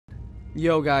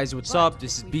Yo guys, what's up?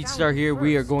 This is Beatstar here.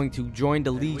 We are going to join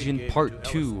the Legion Part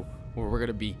 2, where we're going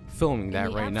to be filming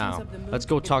that right now. Let's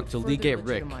go talk to Legate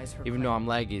Rick, even though I'm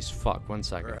laggy as fuck. 1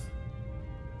 second.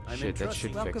 Shit, that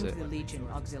should fix it. Welcome to the Legion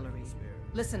Auxiliary.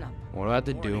 Listen up. What do I have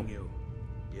to do?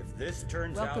 If this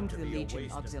turns Welcome out to the be a Legion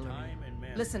waste of Auxiliary. time and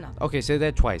men- Listen up. Okay, say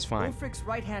that twice, fine. Ulfric's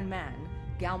right-hand man,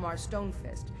 Galmar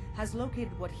Stonefist, has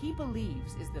located what he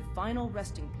believes is the final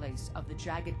resting place of the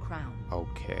Jagged Crown.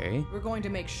 Okay. We're going to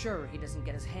make sure he doesn't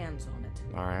get his hands on it.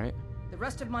 Alright. The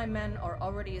rest of my men are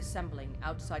already assembling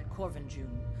outside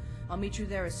Korvanjund. I'll meet you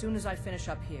there as soon as I finish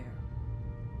up here.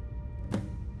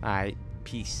 Alright.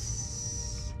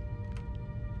 Peace.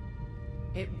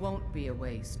 It won't be a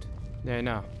waste. Yeah, I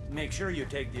know. Make sure you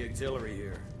take the auxiliary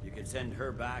here. You can send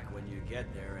her back when you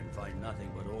get there and find nothing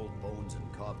but old bones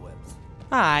and cobwebs.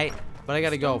 Alright. But I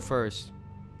gotta go first.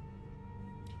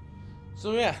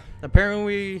 So yeah,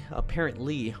 apparently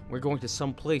we're going to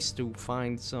some place to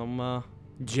find some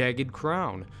Jagged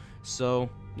Crown. So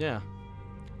yeah,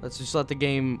 let's just let the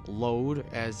game load,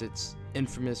 as it's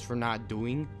infamous for not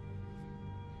doing.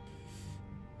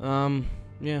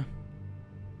 Yeah.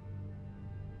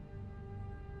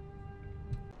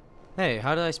 Hey,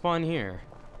 how did I spawn here?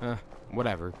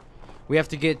 Whatever. We have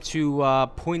to get to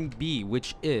point B,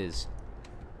 which is,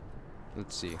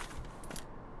 let's see,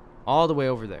 all the way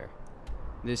over there.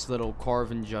 This little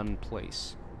Korvanjund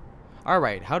place.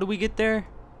 Alright, how do we get there?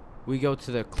 We go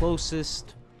to the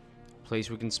closest place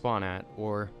we can spawn at,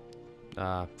 or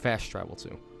fast travel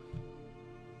to.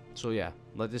 So yeah,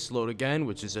 let this load again,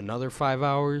 which is another 5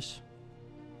 hours.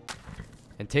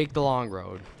 And take the long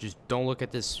road. Just don't look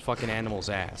at this fucking animal's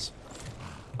ass.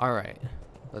 Alright,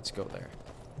 let's go there.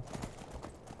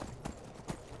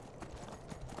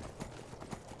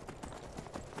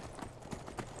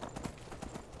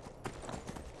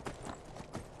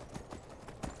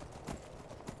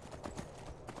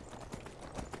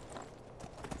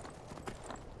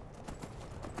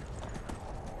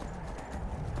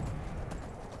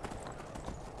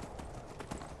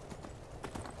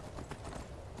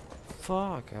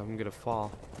 Fuck, I'm gonna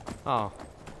fall. Oh,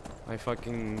 my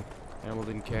fucking animal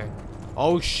didn't care.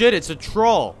 Oh shit, it's a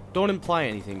troll! Don't imply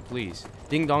anything, please.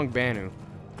 Ding dong Banu.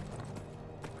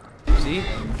 See?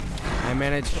 I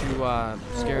managed to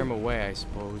scare him away, I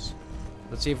suppose.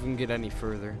 Let's see if we can get any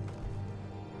further.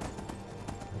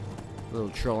 Little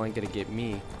troll ain't gonna get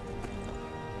me.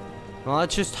 Well,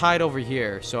 let's just hide over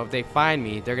here, so if they find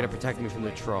me, they're gonna protect me from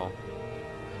the troll.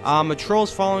 A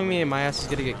troll's following me and my ass is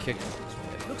gonna get kicked.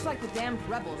 Looks like the damned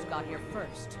rebels got here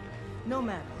first. No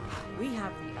matter, we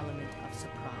have the element of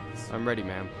surprise. I'm ready,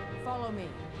 ma'am. Follow me.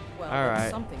 Well, All right.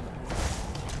 something like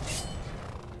that.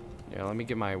 Yeah, let me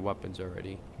get my weapons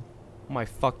already. Oh my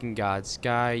fucking god,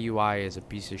 Sky UI is a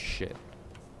piece of shit.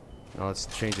 Now let's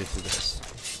change it to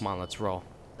this. Come on, let's roll.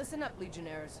 Listen up,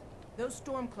 Legionnaires. Those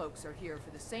Stormcloaks are here for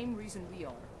the same reason we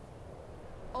are.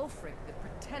 Ulfric, the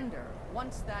Pretender,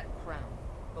 wants that crown,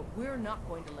 but we're not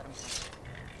going to let him have it.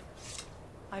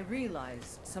 I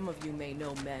realize some of you may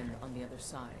know men on the other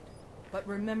side, but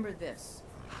remember this.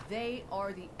 They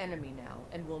are the enemy now,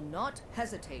 and will not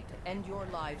hesitate to end your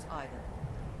lives either.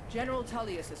 General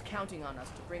Tullius is counting on us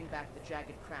to bring back the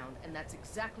Jagged Crown, and that's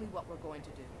exactly what we're going to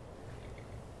do.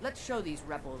 Let's show these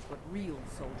rebels what real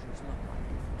soldiers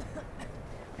look like.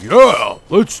 Yeah,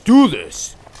 let's do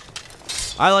this.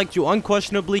 I like to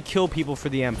unquestionably kill people for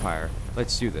the Empire.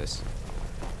 Let's do this.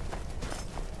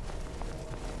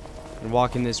 And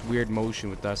walk in this weird motion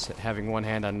with us having one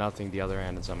hand on nothing, the other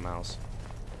hand is on mouse.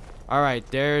 Alright,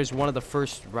 there's one of the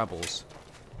first rebels.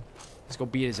 Let's go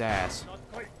beat his ass. Not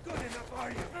quite good enough,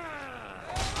 are you?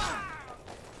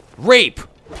 Rape!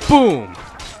 Boom!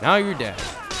 Now you're dead.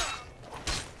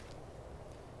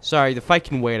 Sorry, the fight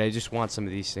can wait. I just want some of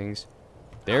these things.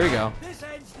 There we go. This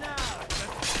ends now.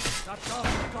 That's all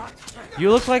I've got.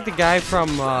 You look like the guy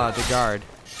from the guard.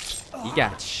 He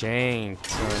got shanked,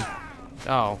 son.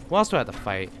 Oh, who else do I have to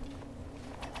fight?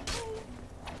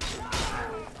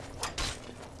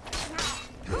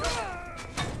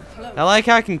 I like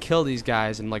how I can kill these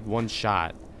guys in like one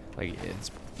shot. Like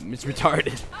it's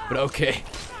retarded, but okay.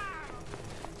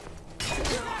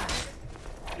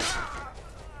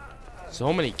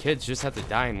 So many kids just have to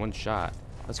die in one shot.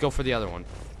 Let's go for the other one.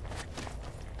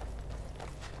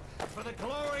 For the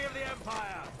glory of the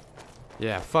Empire.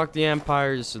 Yeah, fuck the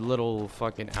Empire's little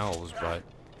fucking owls, but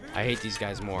I hate these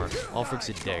guys more. Ulfric's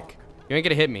a dick. You ain't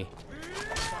gonna hit me.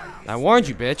 I warned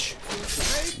you, bitch.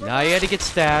 Now you had to get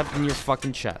stabbed in your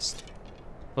fucking chest.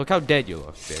 Look how dead you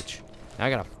look, bitch. Now I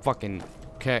gotta fucking...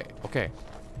 Okay.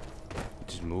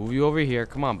 Just move you over here.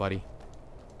 Come on, buddy.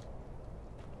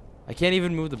 I can't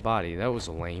even move the body. That was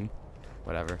lame.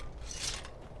 Whatever.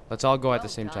 Let's all go at the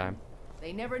Well same done. time.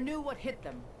 They never knew what hit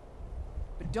them.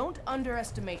 But don't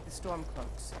underestimate the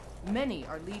Stormcloaks. Many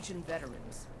are Legion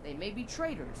veterans. They may be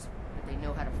traitors, but they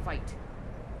know how to fight.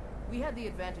 We had the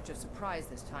advantage of surprise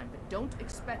this time, but don't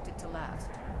expect it to last.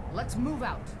 Let's move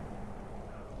out.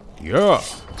 Yeah,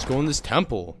 let's go in this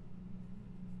temple.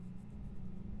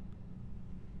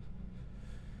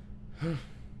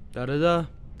 Da da da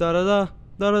da da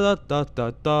da da da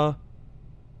da da.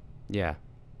 Yeah,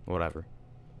 whatever.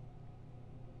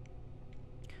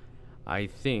 I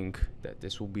think that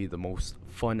this will be the most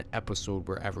fun episode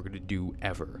we're ever gonna do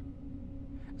ever.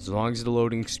 As long as the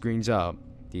loading screen's up,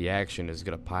 the action is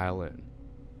gonna pile in.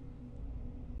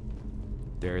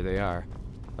 There they are.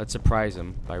 Let's surprise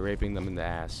them by raping them in the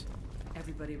ass.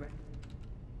 Everybody ready?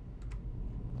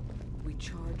 We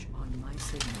charge on my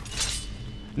signal.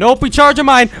 Nope, we charge on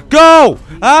mine. Go!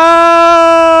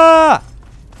 Ah!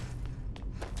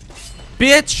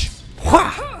 Bitch!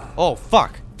 Oh,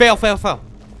 fuck. Fail, fail, fail.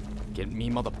 Get me,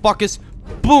 motherfuckers.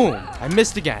 Boom! I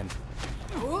missed again.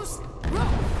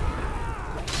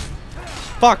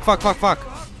 Fuck, fuck, fuck, fuck.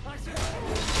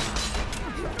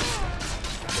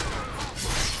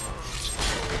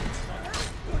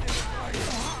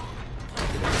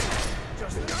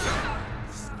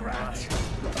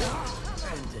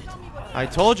 I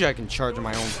told you I can charge on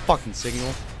my own fucking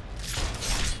signal.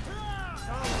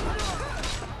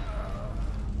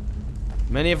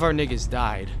 Many of our niggas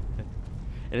died.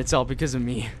 And it's all because of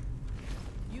me.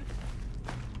 You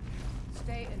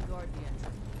stay and guard the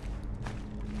entrance.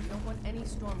 We don't want any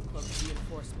Stormcloak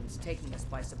reinforcements taking us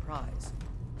by surprise.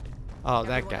 Oh,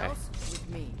 that Everyone guy. else with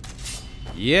me.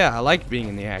 Yeah, I like being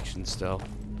in the action still.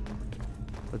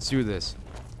 Let's do this.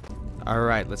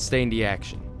 Alright, let's stay in the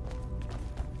action.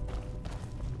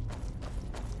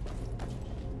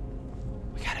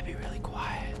 We gotta be really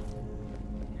quiet.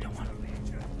 Don't wanna be.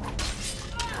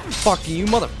 Fucking you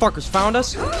motherfuckers found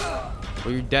us? Well,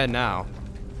 you're dead now.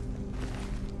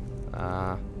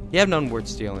 You have none worth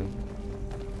stealing.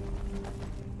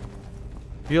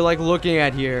 If you're like looking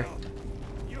at here.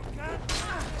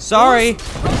 Sorry.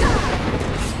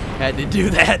 Had to do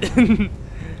that.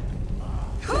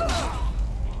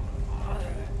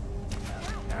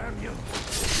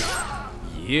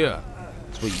 Yeah.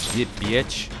 That's what you get,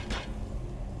 bitch.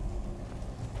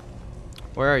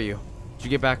 Where are you? Did you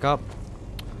get back up?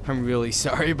 I'm really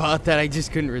sorry about that. I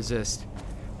just couldn't resist.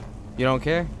 You don't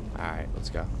care? Alright, let's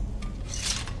go.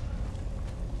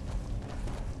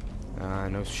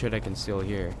 No shit I can steal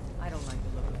here. I don't like the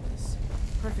look of this.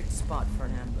 Perfect spot for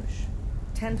an ambush.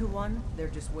 10 to 1, they're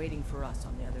just waiting for us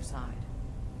on the other side.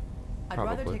 I'd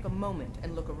rather Probably. take a moment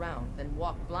and look around than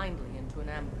walk blindly into an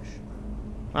ambush.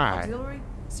 Alright. Artillery,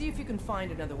 see if you can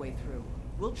find another way through.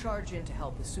 We'll charge in to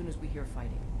help as soon as we hear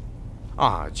fighting.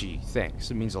 Ah, gee,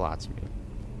 thanks. It means a lot to me.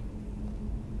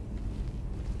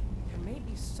 There may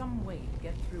be some way to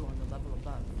get through on the level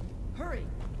above. Hurry!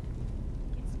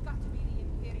 It's got to be the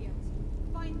Imperials.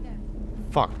 Find them.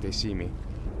 Fuck, they see me.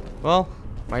 Well,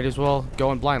 might as well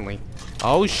go in blindly.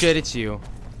 Oh shit, it's you.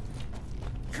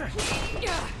 Enough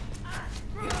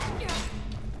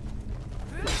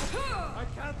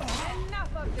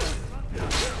of this.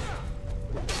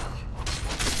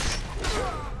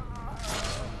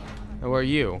 Who are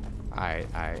you? I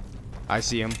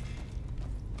see him.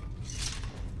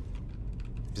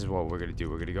 This is what we're gonna do.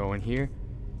 We're gonna go in here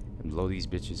and blow these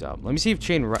bitches up. Let me see if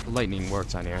chain lightning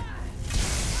works on here.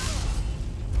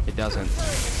 It doesn't.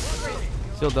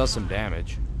 Still does some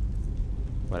damage.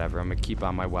 Whatever, I'm gonna keep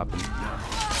on my weapon.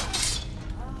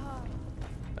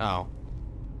 Oh.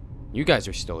 You guys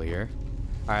are still here.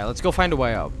 Alright, let's go find a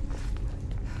way out.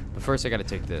 But first I gotta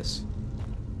take this.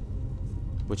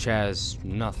 Which has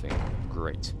nothing.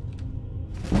 Great.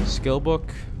 Skill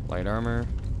book, light armor.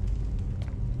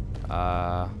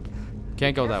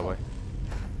 Can't go that way.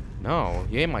 No,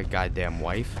 you ain't my goddamn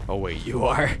wife. Oh wait, you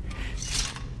are.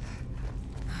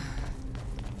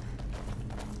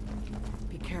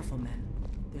 Be careful, men.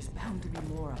 There's bound to be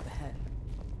more up ahead.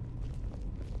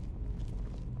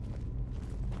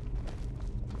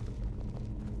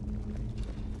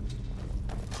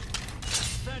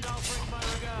 Send offering my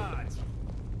regards.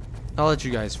 I'll let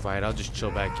you guys fight. I'll just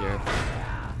chill back here.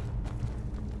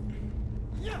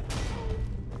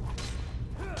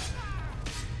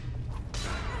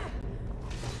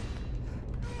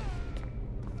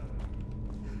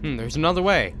 There's another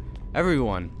way.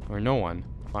 Everyone. Or no one.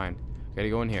 Fine. Gotta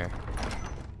go in here.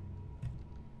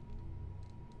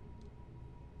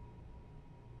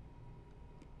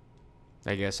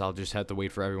 I guess I'll just have to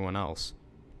wait for everyone else.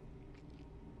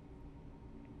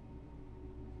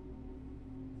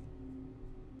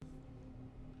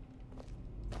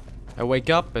 I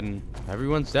wake up and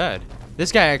everyone's dead.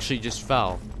 This guy actually just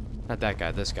fell. Not that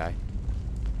guy, this guy.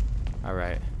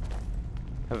 Alright.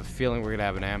 I have a feeling we're gonna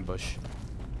have an ambush.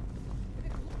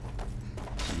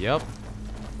 Yep.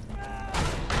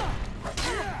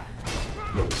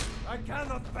 I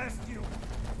cannot best you.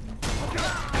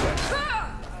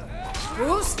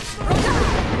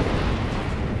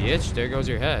 Bitch, there goes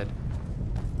your head.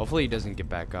 Hopefully he doesn't get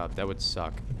back up. That would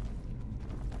suck.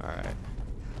 Alright.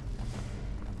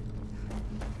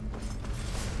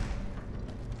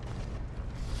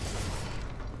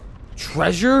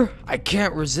 Treasure? I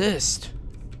can't resist.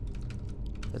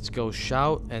 Let's go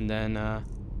shout and then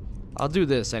I'll do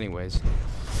this anyways.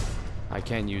 I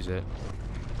can't use it.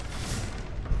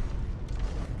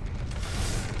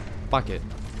 Fuck it.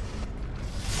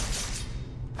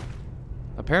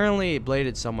 Apparently it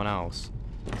bladed someone else.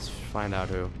 Let's find out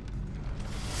who.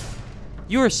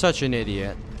 You are such an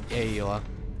idiot, Ayla.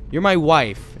 You're my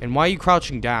wife, and why are you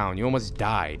crouching down? You almost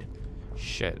died.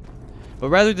 Shit. But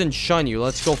rather than shun you,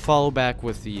 let's go follow back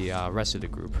with the rest of the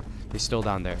group. They're still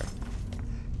down there.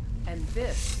 And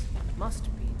this must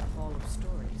be the Hall of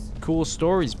Stories. Cool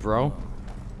stories, bro.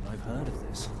 I've heard of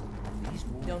this. These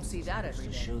walls Don't see that every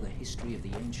to day. show the history of the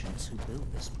ancients who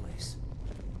built this place.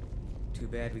 Too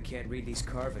bad we can't read these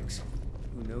carvings.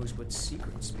 Who knows what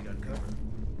secrets we'd uncover.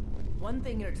 One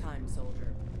thing at a time,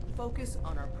 soldier. Focus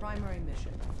on our primary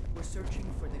mission. We're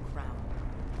searching for the crown.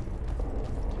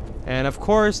 And of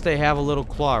course, they have a little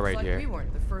claw right Looks like here. we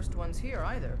weren't the first ones here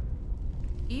either.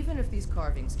 Even if these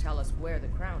carvings tell us where the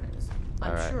crown is,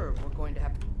 I'm Alright. sure we're going to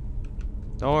have to...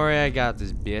 Don't worry, I got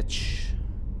this, bitch.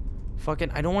 Fucking,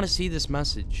 I don't want to see this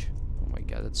message. Oh my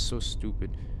god, that's so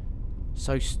stupid.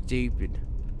 So stupid.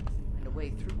 find a way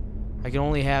through. I can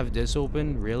only have this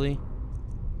open? Really?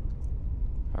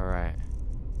 Alright.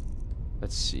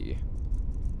 Let's see.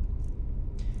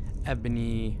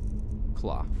 Ebony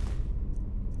claw.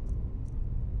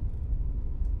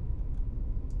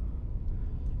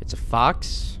 It's a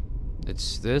fox.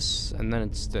 It's this, and then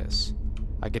it's this.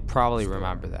 I could probably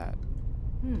remember that.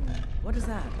 What is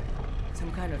that?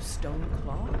 Some kind of stone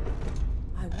claw?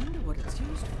 I wonder what it's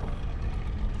used for.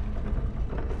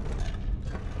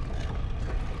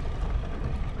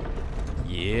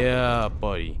 Yeah,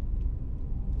 buddy.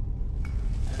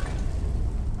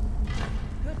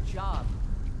 Good job.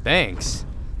 Thanks.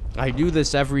 I do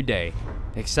this every day,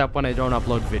 except when I don't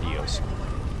upload videos.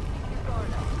 Keep your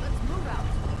guard up. Let's move out.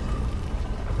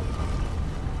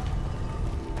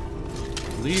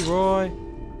 Leroy.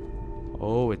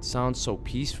 Oh, it sounds so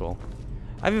peaceful.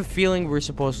 I have a feeling we're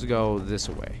supposed to go this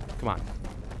way. Come on.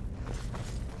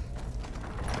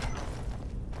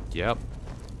 Yep.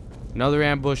 Another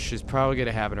ambush is probably going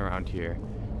to happen around here.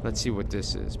 Let's see what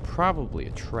this is. Probably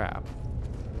a trap.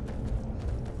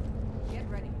 Get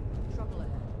ready. Trouble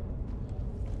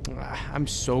ahead. I'm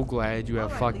so glad you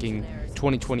have All right, fucking Legionnaires.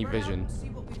 2020 Spread out vision. and see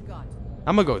what we've got.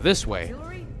 I'm going to go this way.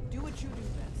 Artillery, do what you do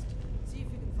best. See if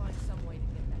you can find some way to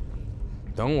get that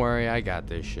gate. Don't worry, I got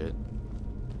this shit.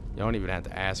 You don't even have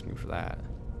to ask me for that.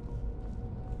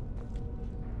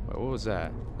 Wait, what was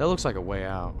that? That looks like a way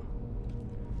out.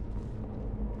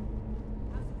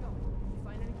 How's it going? You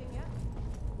find anything yet?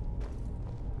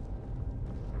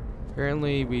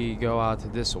 Apparently, we go out to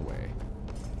this way.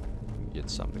 Get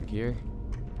something here.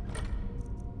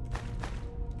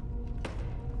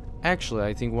 Actually,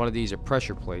 I think one of these are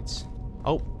pressure plates.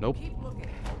 Oh, nope. Keep looking.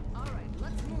 All right,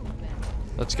 let's move then.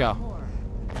 Let's go. More.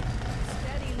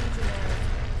 Steady, Legionnaires.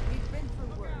 We've been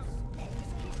through worse.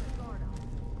 Just keep your guard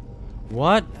up.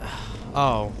 What?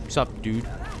 Oh, what's up, dude?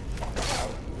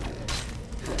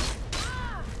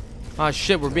 Oh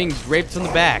shit, we're being raped from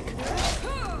the back.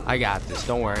 I got this,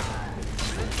 don't worry.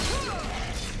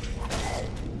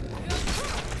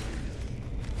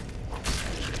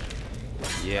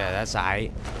 Yeah, that's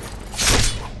aight.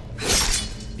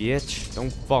 Bitch,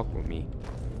 don't fuck with me.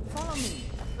 Follow me.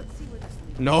 Let's see where this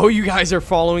leads. No, you guys are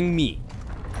following me.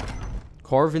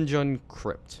 Korvanjund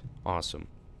Crypt. Awesome.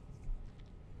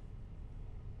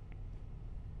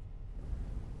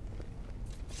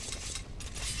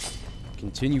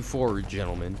 Continue forward,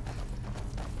 gentlemen.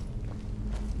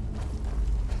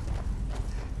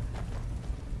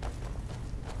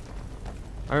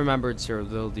 I remembered Sir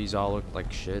Lil, these all look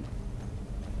like shit.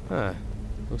 Huh.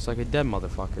 Looks like a dead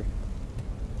motherfucker.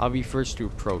 I'll be first to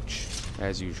approach,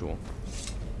 as usual.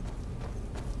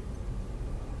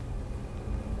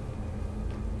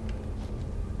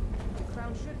 The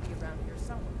crown should be around here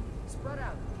somewhere. Spread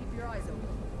out. Keep your eyes open.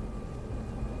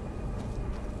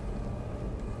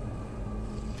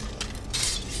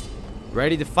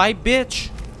 Ready to fight, bitch?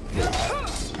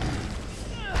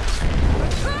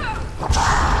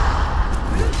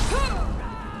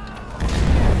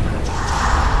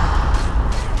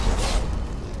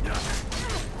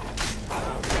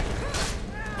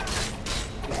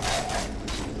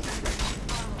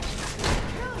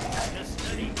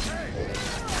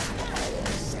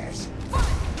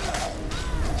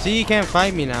 See, you can't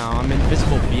fight me now. I'm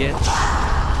invisible, bitch.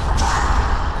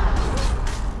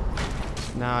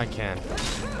 Now I can.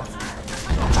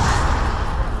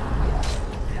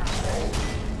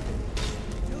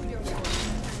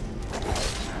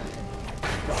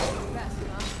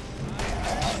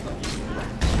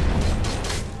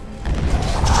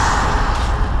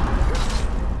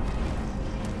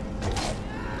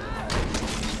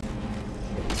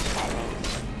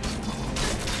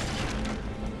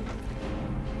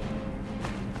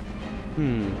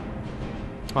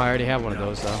 Oh, I already have one of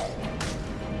those, though.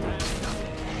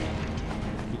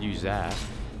 Could use that.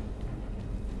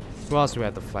 Who else do we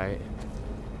have to fight?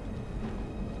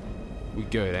 We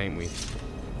good, ain't we?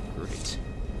 Great.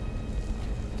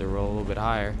 To roll a little bit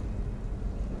higher.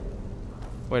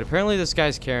 Wait, apparently this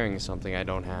guy's carrying something I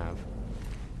don't have.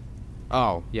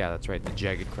 Oh, yeah, that's right, the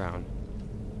Jagged Crown.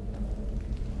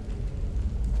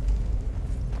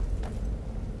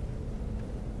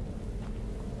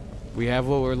 We have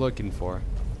what we're looking for.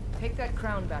 Take that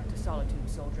crown back to Solitude,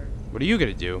 soldier. What are you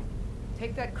gonna do?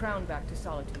 Take that crown back to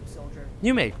Solitude, soldier.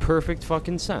 You make perfect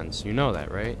fucking sense. You know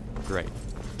that, right? Great.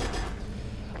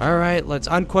 Alright, let's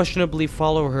unquestionably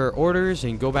follow her orders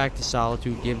and go back to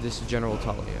Solitude, give this to General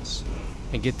Tullius.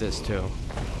 And get this, too.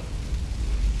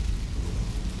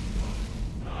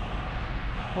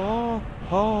 Oh,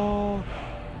 oh.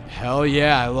 Hell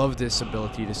yeah, I love this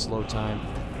ability to slow time.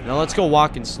 Now let's go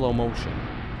walk in slow motion.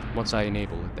 Once I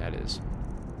enable it, that is.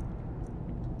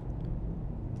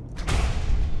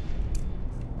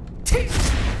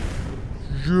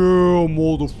 Yeah,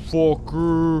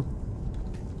 motherfucker.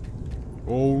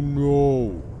 Oh no.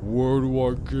 Where do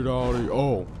I get out of here?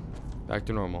 Oh. Back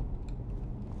to normal.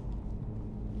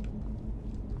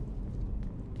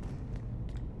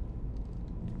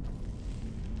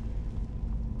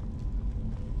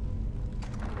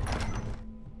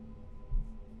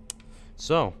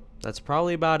 So, that's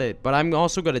probably about it. But I'm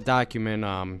also going to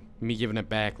document me giving it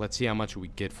back. Let's see how much we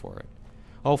get for it.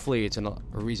 Hopefully it's a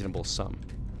reasonable sum.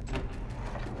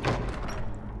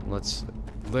 Let's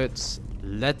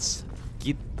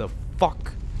get the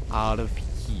fuck out of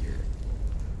here.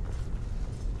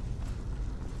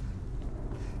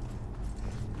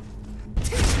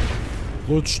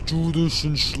 Let's do this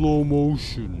in slow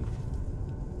motion.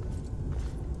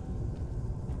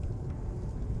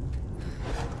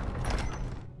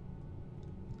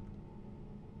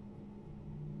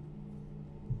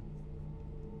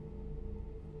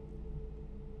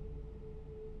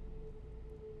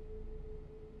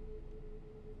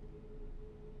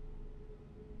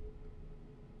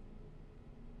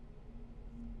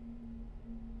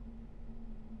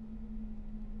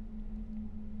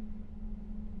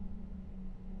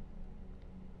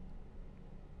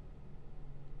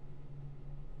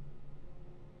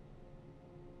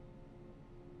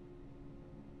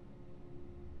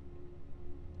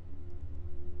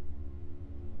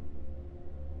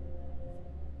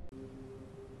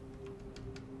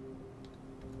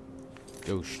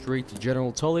 Go straight to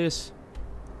General Tullius.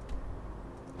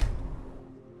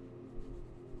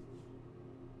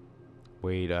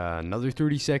 Wait, another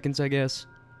 30 seconds, I guess.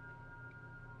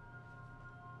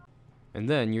 And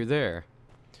then you're there.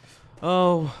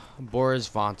 Oh, Boris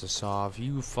Vontasov,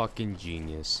 you fucking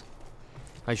genius.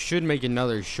 I should make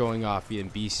another showing off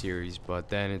E&B series, but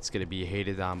then it's gonna be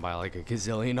hated on by like a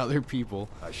gazillion other people.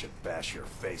 I should bash your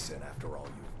face in after all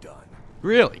you've done.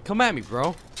 Really? Come at me,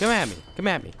 bro. Come at me. Come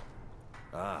at me.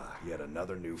 Ah, yet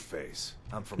another new face.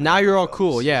 I'm from Now you're all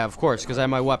cool. Yeah, of course, because I have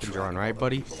my weapon drawn, right,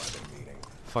 buddy?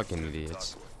 Fucking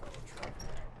idiots.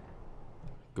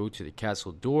 Go to the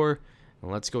castle door,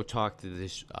 and let's go talk to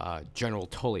this General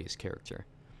Tullius character.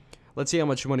 Let's see how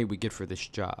much money we get for this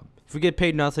job. If we get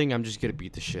paid nothing, I'm just gonna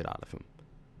beat the shit out of him.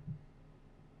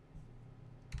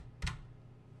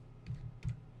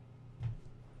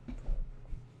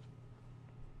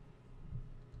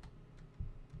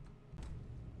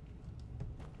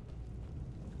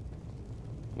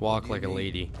 Walk like a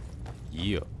lady.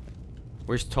 Yeah.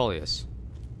 Where's Tullius?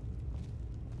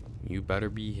 You better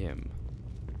be him.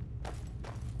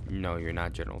 No, you're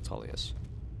not General Tullius.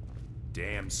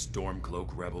 Damn Stormcloak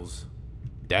rebels.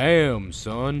 Damn,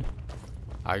 son.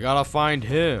 I gotta find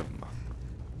him.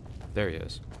 There he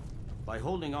is. By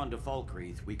holding on to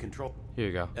Falkreath, we control... Here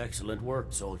you go. Excellent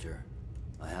work, soldier.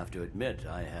 I have to admit,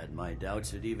 I had my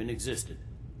doubts it even existed.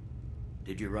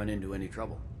 Did you run into any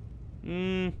trouble?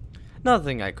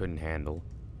 Nothing I couldn't handle.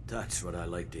 That's what I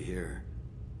like to hear.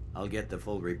 I'll get the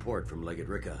full report from Legate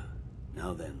Ricca.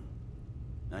 Now then,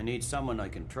 I need someone I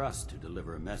can trust to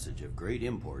deliver a message of great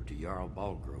import to Jarl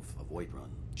Balgrove of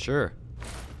Whiterun. Sure.